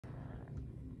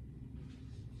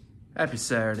Happy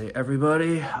Saturday,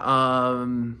 everybody.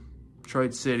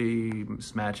 Detroit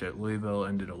City's match at Louisville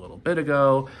ended a little bit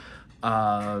ago.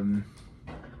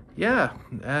 Yeah,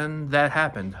 and that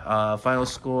happened. Final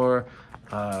score,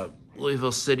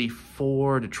 Louisville City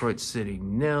 4, Detroit City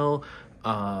 0.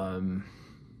 2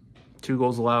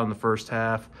 goals allowed in the first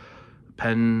half.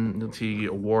 Penalty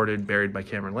awarded, buried by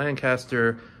Cameron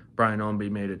Lancaster. Brian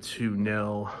Ownby made it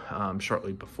 2-0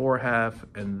 shortly before half,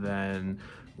 and then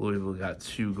Louisville got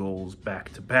 2 goals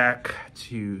back-to-back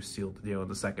to seal the deal in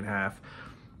the second half.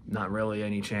 Not really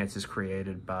any chances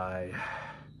created by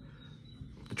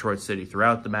Detroit City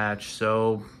throughout the match,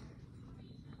 so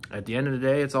at the end of the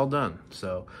day, it's all done.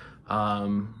 So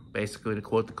basically, to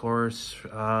quote the chorus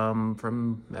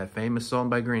from that famous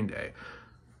song by Green Day,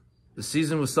 the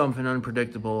season was something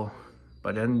unpredictable,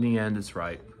 but in the end, it's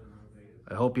right.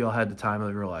 I hope you all had the time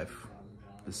of your life.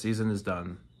 The season is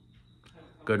done.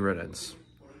 Good riddance.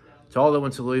 To all that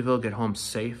went to Louisville, get home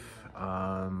safe.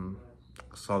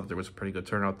 Saw that there was a pretty good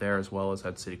turnout there, as well as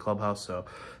at City Clubhouse. So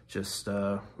just,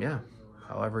 yeah,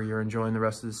 however you're enjoying the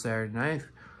rest of the Saturday night,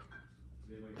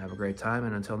 have a great time.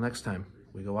 And until next time,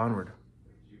 we go onward.